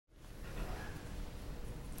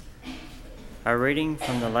A reading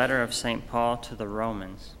from the letter of St. Paul to the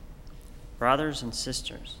Romans. Brothers and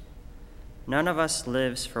sisters, none of us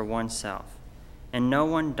lives for oneself, and no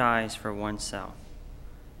one dies for oneself.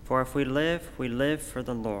 For if we live for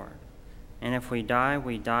the Lord, and if we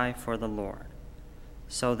die for the Lord.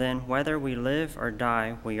 So then, whether we live or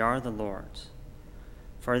die, we are the Lord's.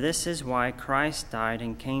 For this is why Christ died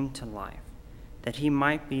and came to life, that he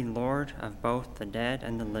might be Lord of both the dead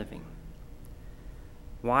and the living.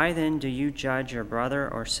 Why then do you judge your brother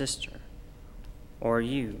or sister? Or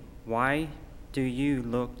you, why do you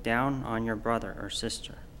look down on your brother or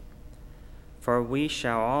sister? For we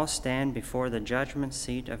shall all stand before the judgment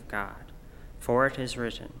seat of God. For it is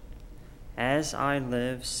written, As I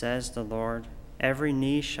live, says the Lord, every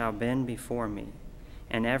knee shall bend before me,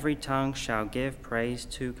 and every tongue shall give praise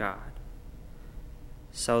to God.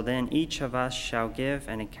 So then each of us shall give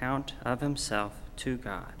an account of himself to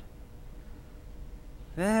God.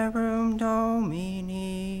 Verum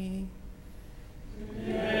Domini.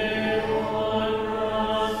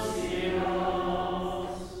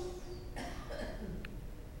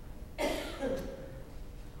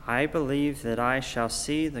 I believe that I shall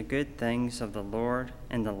see the good things of the Lord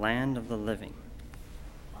in the land of the living.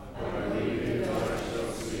 I believe that I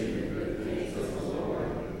shall see the good things of the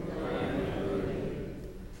Lord in the land of the living.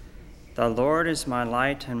 The Lord is my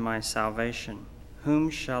light and my salvation. Whom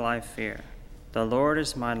shall I fear? The Lord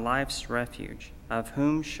is my life's refuge. Of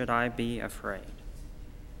whom should I be afraid?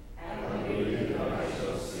 I believe that I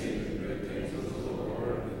shall see the good things of the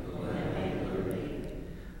Lord in the land of the living.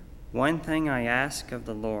 One thing I ask of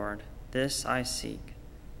the Lord, this I seek,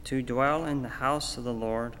 to dwell in the house of the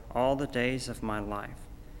Lord all the days of my life,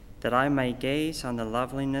 that I may gaze on the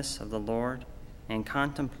loveliness of the Lord and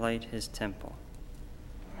contemplate his temple.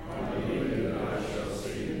 I believe that I shall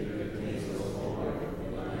see the good things of the Lord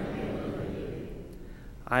in the land of the living.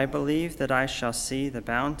 I believe that I shall see the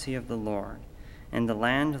bounty of the Lord in the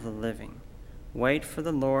land of the living. Wait for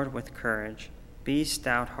the Lord with courage. Be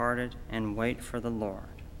stout-hearted and wait for the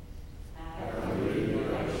Lord. I believe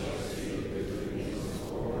that I shall see the good things of the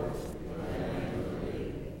Lord in the land of the living.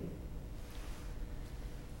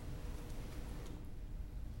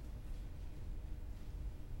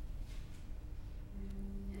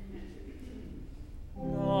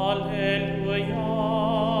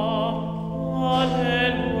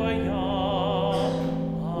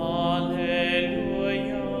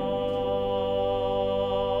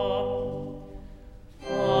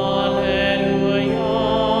 Alleluia,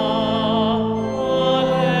 alleluia,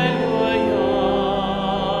 alleluia. Alleluia,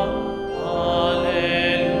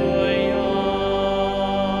 alleluia.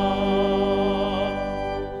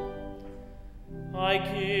 I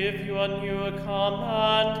give you a new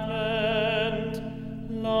commandment.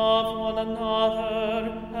 Love one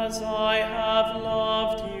another as I have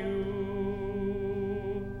loved you.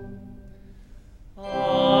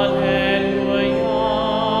 Alleluia,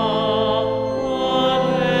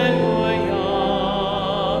 alleluia,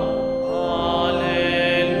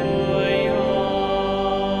 alleluia.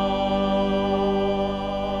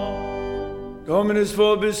 Dominus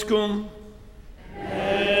vobiscum.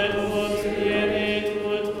 Et cum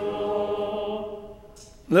spiritu tuo.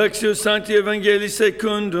 Lectio Sancti Evangelii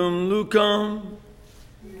secundum Lucam.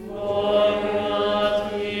 Gloria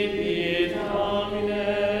tibi,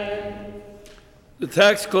 Domine. The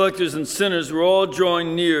tax collectors and sinners were all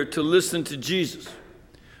drawing near to listen to Jesus.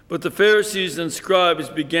 But the Pharisees and scribes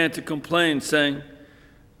began to complain, saying,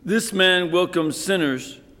 This man welcomes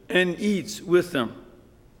sinners and eats with them.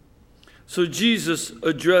 So Jesus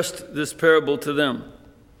addressed this parable to them.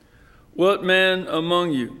 What man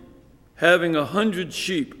among you, having 100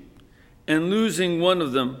 sheep, and losing one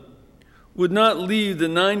of them, would not leave the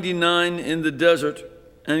 99 in the desert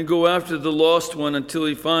and go after the lost one until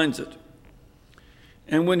he finds it?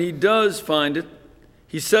 And when he does find it,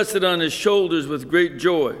 he sets it on his shoulders with great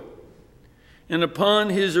joy. And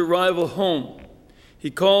upon his arrival home, he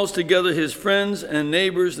calls together his friends and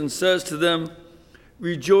neighbors and says to them,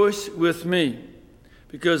 Rejoice with me,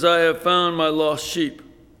 because I have found my lost sheep.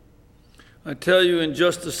 I tell you, in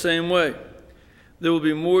just the same way, there will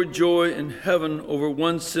be more joy in heaven over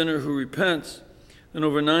one sinner who repents than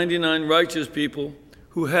over 99 righteous people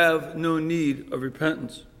who have no need of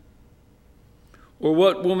repentance. Or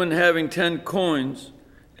what woman having 10 coins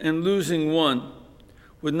and losing one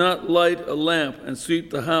would not light a lamp and sweep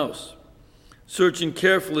the house, searching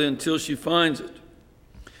carefully until she finds it?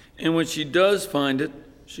 And when she does find it,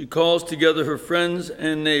 she calls together her friends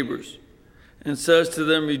and neighbors and says to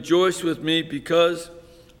them, Rejoice with me, because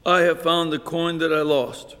I have found the coin that I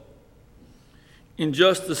lost. In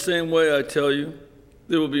just the same way, I tell you,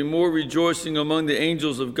 there will be more rejoicing among the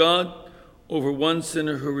angels of God over one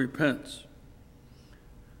sinner who repents.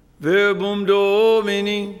 Verbum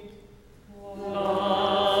Domini.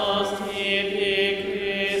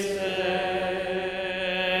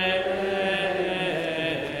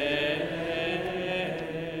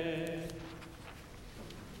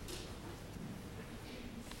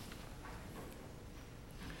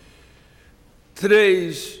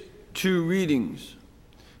 Today's two readings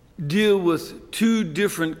deal with two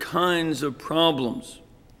different kinds of problems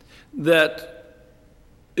that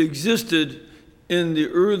existed in the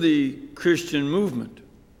early Christian movement.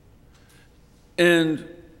 And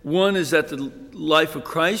one is at the life of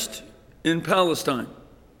Christ in Palestine.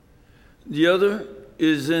 The other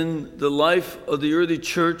is in the life of the early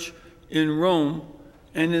church in Rome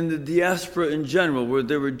and in the diaspora in general, where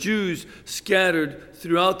there were Jews scattered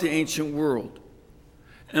throughout the ancient world.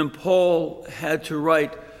 And Paul had to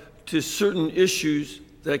write to certain issues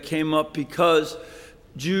that came up because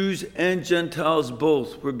Jews and Gentiles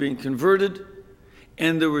both were being converted,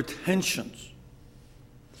 and there were tensions.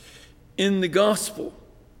 In the gospel,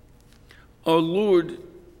 our Lord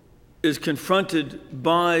is confronted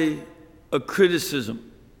by a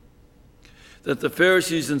criticism that the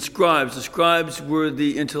Pharisees and the scribes were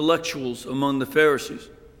the intellectuals among the Pharisees,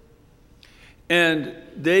 and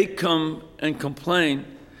they come and complain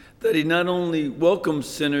that he not only welcomes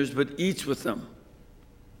sinners, but eats with them.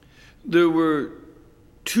 There were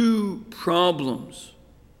two problems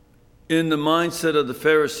in the mindset of the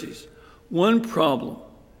Pharisees. One problem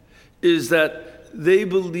is that they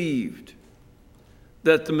believed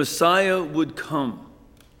that the Messiah would come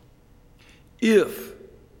if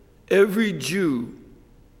every Jew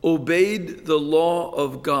obeyed the law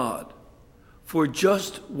of God for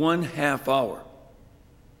just 1/2 hour.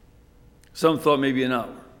 Some thought maybe an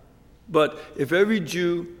hour. But if every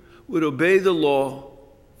Jew would obey the law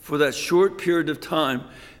for that short period of time,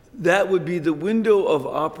 that would be the window of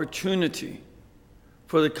opportunity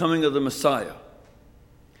for the coming of the Messiah.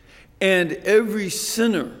 And every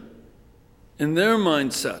sinner, in their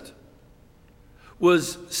mindset,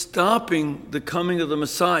 was stopping the coming of the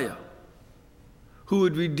Messiah, who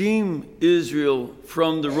would redeem Israel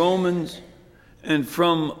from the Romans and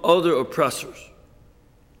from other oppressors.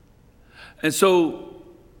 And so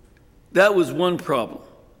that was one problem.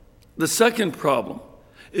 The second problem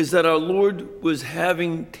is that our Lord was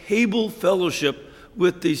having table fellowship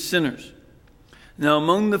with these sinners. Now,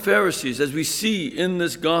 among the Pharisees, as we see in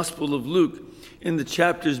this Gospel of Luke, in the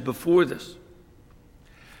chapters before this,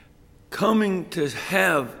 coming to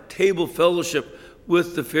have table fellowship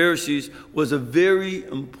with the Pharisees was a very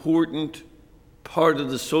important part of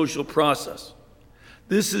the social process.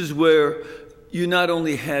 This is where you not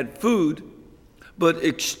only had food, but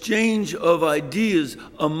exchange of ideas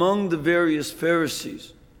among the various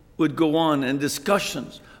Pharisees would go on, and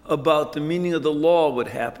discussions about the meaning of the law would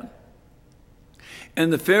happen.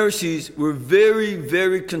 And the Pharisees were very,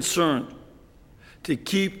 very concerned to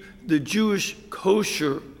keep the Jewish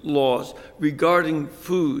kosher laws regarding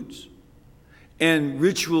foods and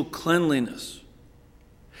ritual cleanliness,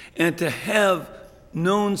 and to have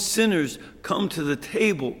known sinners come to the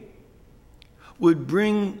table would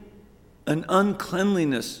bring an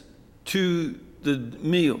uncleanliness to the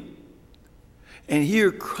meal. And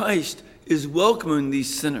here Christ is welcoming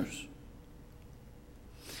these sinners.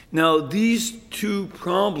 Now, these two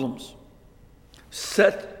problems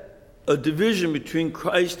set a division between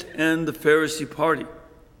Christ and the Pharisee party,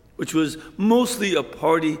 which was mostly a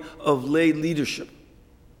party of lay leadership.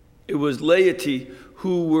 It was laity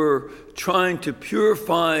who were trying to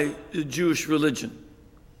purify the Jewish religion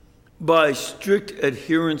by strict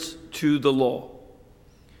adherence to the law.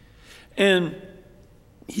 And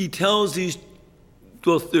he tells these,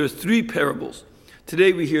 well, there are 3 parables.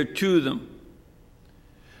 Today we hear 2 of them.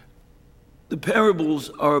 The parables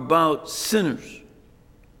are about sinners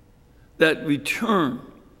that return.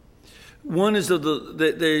 One is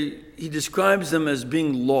he describes them as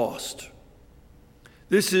being lost.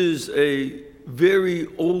 This is a very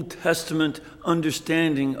Old Testament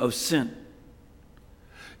understanding of sin.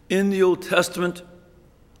 In the Old Testament,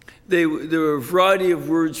 there are a variety of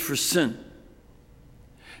words for sin.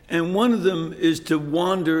 And one of them is to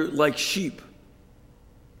wander like sheep.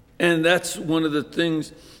 And that's one of the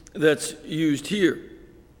things that's used here.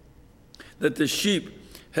 That the sheep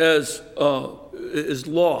is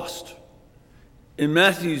lost. In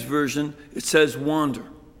Matthew's version, it says wander.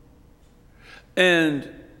 And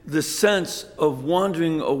the sense of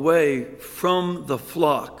wandering away from the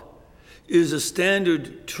flock is a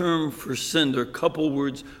standard term for sin. There are a couple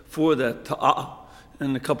words for that, ta'ah,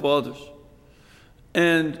 and a couple others.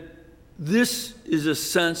 And this is a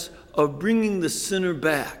sense of bringing the sinner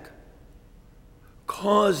back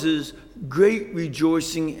causes great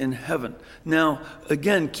rejoicing in heaven. Now,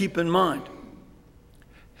 again, keep in mind,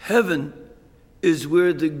 heaven is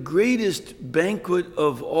where the greatest banquet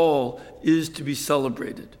of all is to be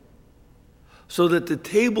celebrated. So that the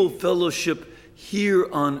table fellowship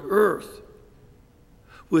here on earth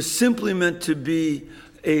was simply meant to be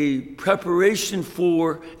a preparation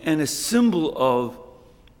for and a symbol of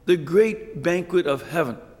the great banquet of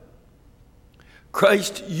heaven.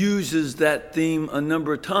 Christ uses that theme a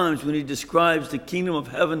number of times when he describes the kingdom of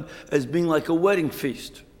heaven as being like a wedding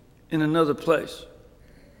feast in another place,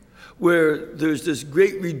 where there's this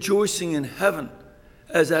great rejoicing in heaven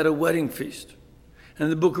as at a wedding feast.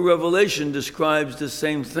 And the book of Revelation describes the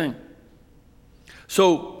same thing.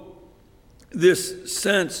 So this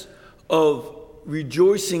sense of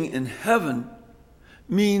rejoicing in heaven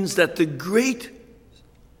means that the great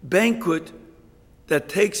banquet that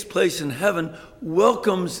takes place in heaven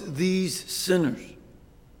welcomes these sinners.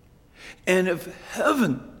 And if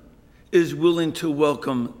heaven is willing to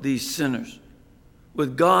welcome these sinners,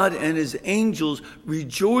 with God and his angels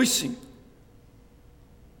rejoicing,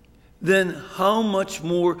 then how much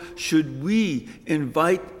more should we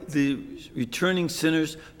invite the returning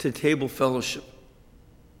sinners to table fellowship?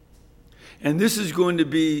 And this is going to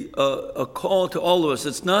be a call to all of us.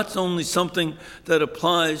 It's not only something that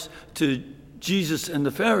applies to Jesus and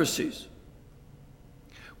the Pharisees.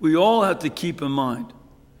 We all have to keep in mind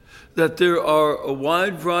that there are a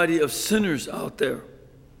wide variety of sinners out there.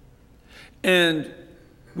 And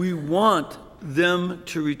we want them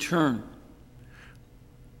to return.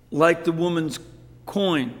 Like the woman's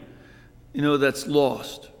coin, that's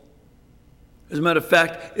lost. As a matter of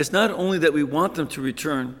fact, it's not only that we want them to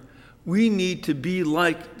return, we need to be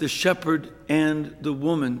like the shepherd and the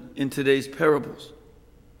woman in today's parables.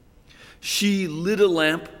 She lit a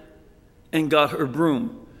lamp and got her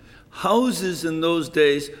broom. Houses in those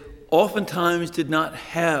days oftentimes did not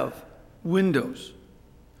have windows.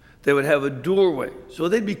 They would have a doorway, so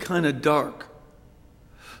they'd be kind of dark.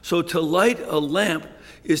 So to light a lamp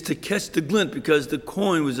is to catch the glint, because the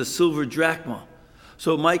coin was a silver drachma.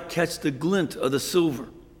 So it might catch the glint of the silver.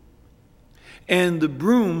 And the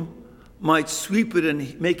broom might sweep it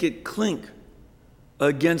and make it clink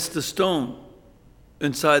against the stone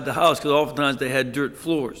inside the house, because oftentimes they had dirt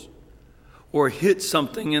floors. Or hit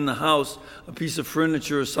something in the house, a piece of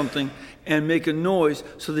furniture or something, and make a noise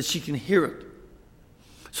so that she can hear it.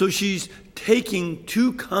 So she's taking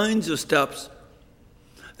two kinds of steps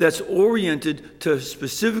that's oriented to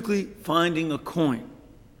specifically finding a coin,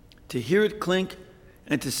 to hear it clink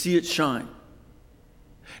and to see it shine.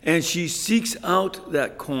 And she seeks out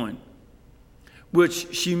that coin,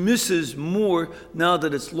 which she misses more now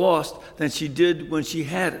that it's lost than she did when she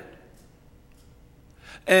had it.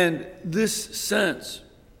 And this sense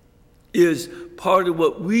is part of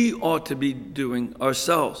what we ought to be doing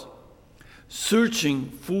ourselves, searching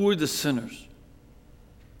for the sinners,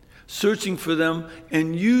 searching for them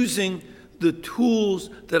and using the tools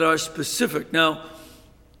that are specific. Now,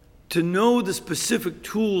 to know the specific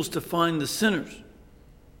tools to find the sinners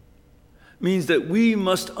means that we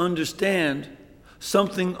must understand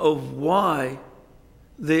something of why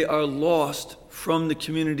they are lost from the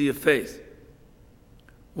community of faith.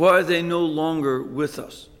 Why are they no longer with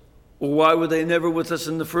us? Or why were they never with us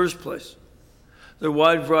in the first place? There are a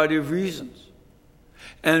wide variety of reasons.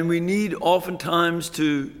 And we need oftentimes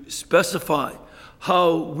to specify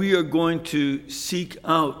how we are going to seek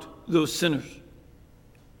out those sinners.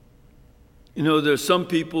 There are some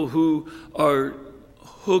people who are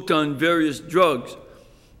hooked on various drugs,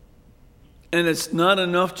 and it's not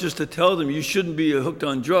enough just to tell them you shouldn't be hooked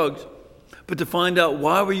on drugs, but to find out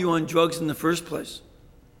why were you on drugs in the first place,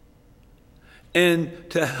 and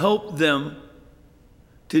to help them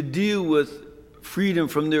to deal with freedom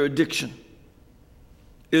from their addiction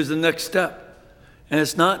is the next step. And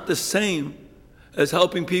it's not the same as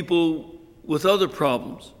helping people with other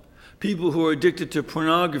problems. People who are addicted to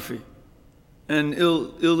pornography and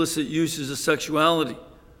illicit uses of sexuality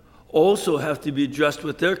also have to be addressed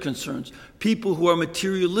with their concerns. People who are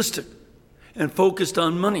materialistic and focused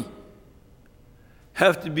on money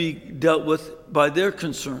have to be dealt with by their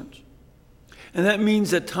concerns. And that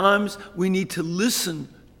means at times we need to listen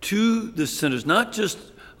to the sinners, not just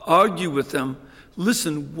argue with them.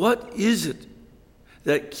 Listen, what is it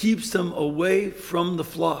that keeps them away from the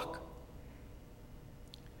flock?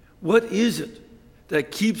 What is it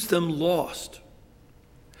that keeps them lost?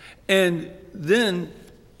 And then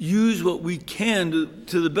use what we can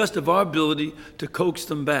to the best of our ability to coax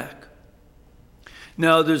them back.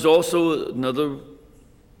 Now, there's also another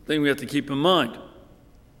thing we have to keep in mind.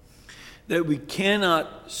 that we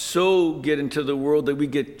cannot so get into the world that we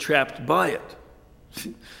get trapped by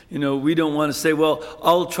it. We don't want to say, well,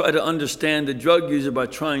 I'll try to understand the drug user by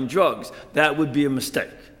trying drugs. That would be a mistake.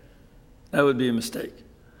 That would be a mistake.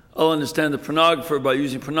 I'll understand the pornographer by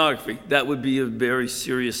using pornography. That would be a very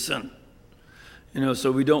serious sin.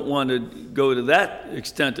 So we don't want to go to that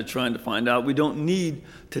extent of trying to find out. We don't need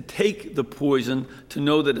to take the poison to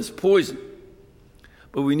know that it's poison.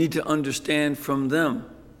 But we need to understand from them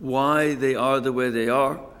why they are the way they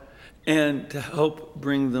are and to help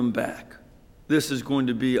bring them back. This is going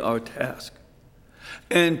to be our task.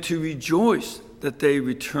 And to rejoice that they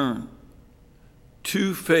return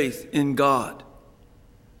to faith in God,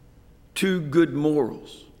 to good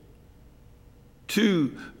morals,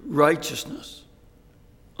 to righteousness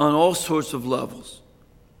on all sorts of levels.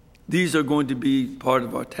 These are going to be part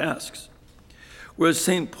of our tasks. Whereas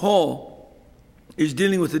St. Paul is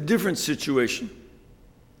dealing with a different situation.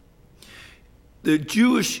 The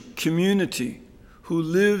Jewish community who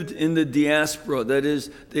lived in the diaspora, that is,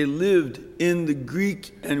 they lived in the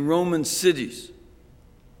Greek and Roman cities,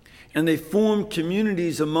 and they formed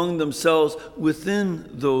communities among themselves within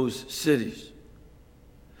those cities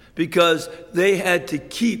because they had to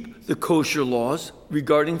keep the kosher laws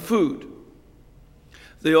regarding food.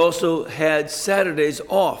 They also had Saturdays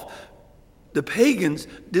off. The pagans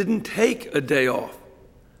didn't take a day off.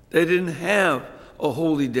 They didn't have a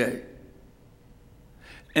holy day.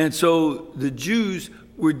 And so the Jews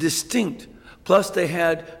were distinct. Plus they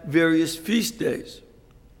had various feast days.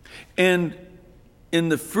 And in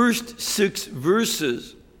the first 6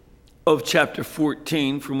 verses of chapter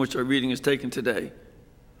 14, from which our reading is taken today,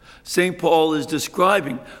 St. Paul is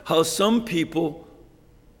describing how some people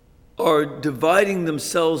are dividing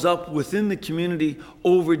themselves up within the community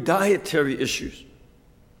over dietary issues.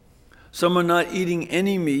 Some are not eating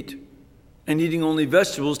any meat and eating only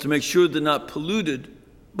vegetables to make sure they're not polluted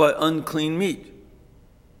by unclean meat.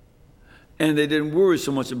 And they didn't worry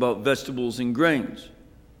so much about vegetables and grains.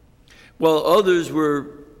 While others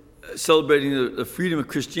were celebrating the freedom of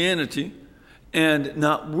Christianity and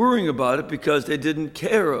not worrying about it because they didn't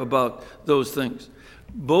care about those things.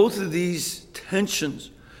 Both of these tensions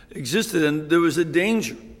existed, and there was a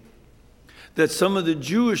danger that some of the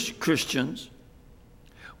Jewish Christians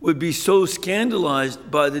would be so scandalized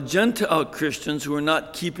by the Gentile Christians who are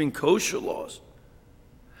not keeping kosher laws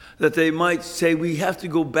that they might say, we have to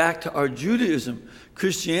go back to our Judaism.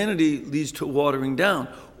 Christianity leads to watering down.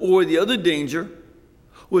 Or the other danger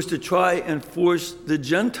was to try and force the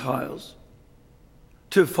Gentiles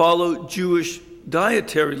to follow Jewish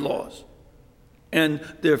dietary laws and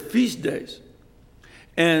their feast days.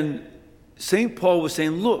 And St. Paul was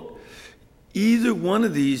saying, look, either one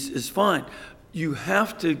of these is fine. You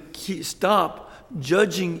have to stop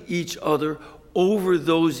judging each other over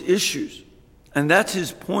those issues. And that's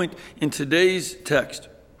his point in today's text.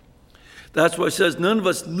 That's why it says, none of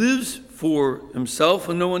us lives for himself,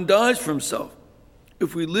 and no one dies for himself.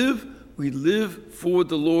 If we live for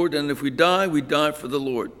the Lord, and if we die for the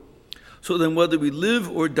Lord. So then whether we live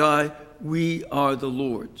or die, we are the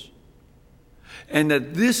Lord's. And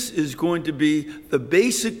that this is going to be the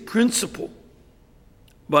basic principle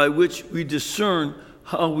by which we discern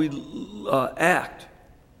how we act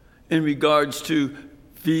in regards to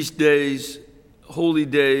feast days, holy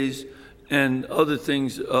days, and other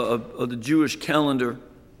things of the Jewish calendar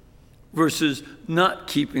versus not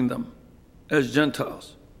keeping them as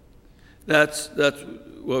Gentiles. That's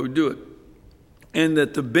why we do it. And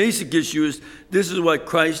that the basic issue is, this is why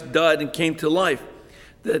Christ died and came to life,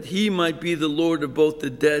 that he might be the Lord of both the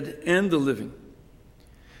dead and the living.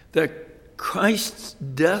 That Christ's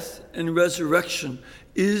death and resurrection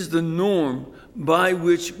is the norm by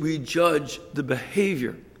which we judge the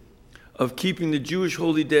behavior of keeping the Jewish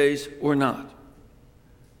holy days or not,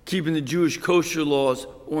 keeping the Jewish kosher laws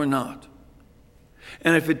or not.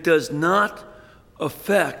 And if it does not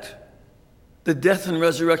affect the death and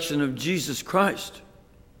resurrection of Jesus Christ,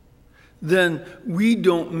 then we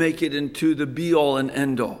don't make it into the be-all and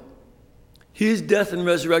end-all. His death and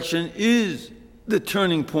resurrection is the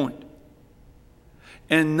turning point,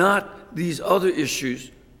 and not these other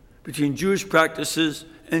issues between Jewish practices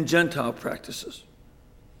and Gentile practices.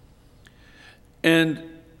 And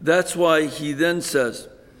that's why he then says,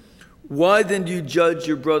 why then do you judge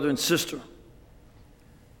your brother and sister?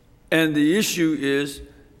 And the issue is,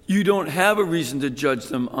 you don't have a reason to judge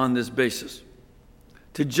them on this basis.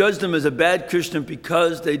 To judge them as a bad Christian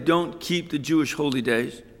because they don't keep the Jewish holy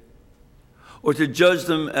days, or to judge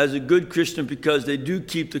them as a good Christian because they do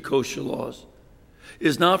keep the kosher laws,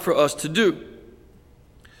 is not for us to do.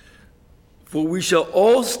 For we shall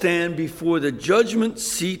all stand before the judgment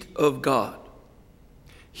seat of God.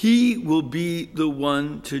 He will be the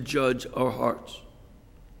one to judge our hearts.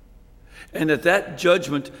 And that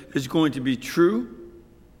judgment is going to be true.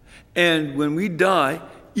 And when we die,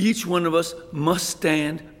 each one of us must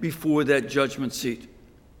stand before that judgment seat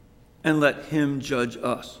and let him judge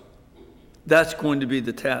us. That's going to be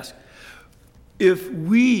the task. If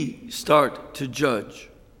we start to judge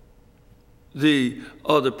the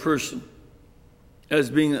other person as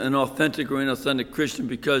being an authentic or inauthentic Christian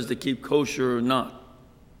because they keep kosher or not,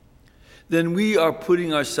 then we are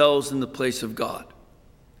putting ourselves in the place of God.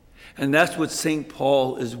 And that's what St.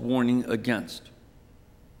 Paul is warning against.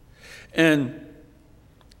 And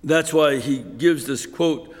that's why he gives this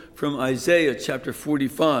quote from Isaiah chapter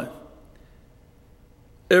 45.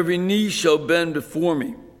 Every knee shall bend before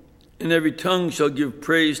me, and every tongue shall give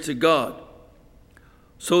praise to God.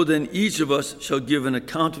 So then each of us shall give an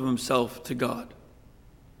account of himself to God.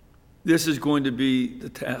 This is going to be the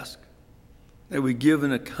task, that we give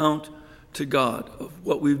an account to God of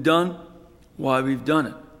what we've done, why we've done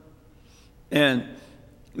it. And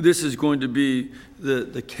this is going to be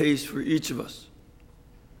the case for each of us.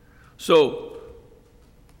 So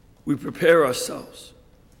we prepare ourselves.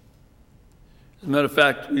 As a matter of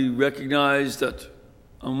fact, we recognize that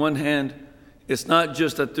on one hand, it's not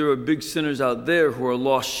just that there are big sinners out there who are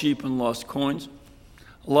lost sheep and lost coins.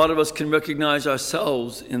 A lot of us can recognize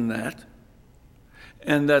ourselves in that,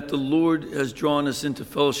 and that the Lord has drawn us into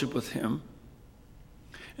fellowship with him,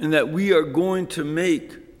 and that we are going to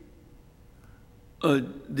make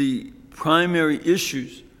the primary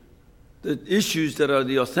issues, the issues that are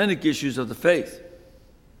the authentic issues of the faith,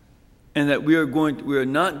 and that we are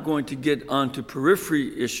not going to get onto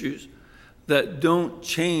periphery issues that don't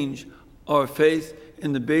change our faith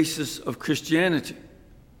in the basis of Christianity.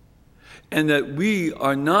 And that we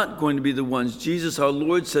are not going to be the ones. Jesus, our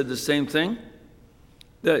Lord, said the same thing,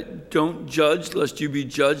 that don't judge lest you be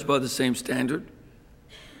judged by the same standard.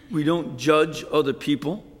 We don't judge other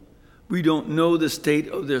people. We don't know the state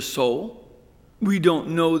of their soul. We don't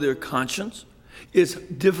know their conscience. It's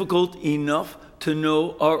difficult enough to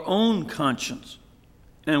know our own conscience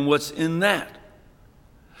and what's in that.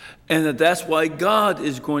 And that's why God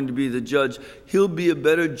is going to be the judge. He'll be a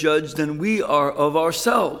better judge than we are of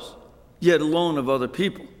ourselves, yet alone of other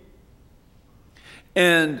people.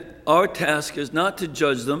 And our task is not to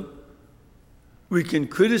judge them. We can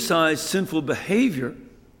criticize sinful behavior.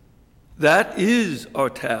 That is our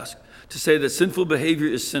task. To say that sinful behavior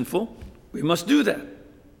is sinful, we must do that.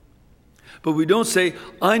 But we don't say,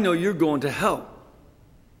 I know you're going to hell.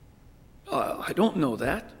 I don't know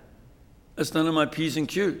that. That's none of my P's and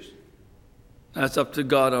Q's. That's up to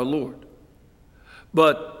God our Lord.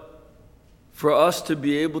 But for us to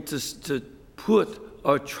be able to put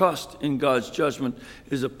our trust in God's judgment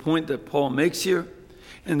is a point that Paul makes here,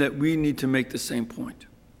 and that we need to make the same point.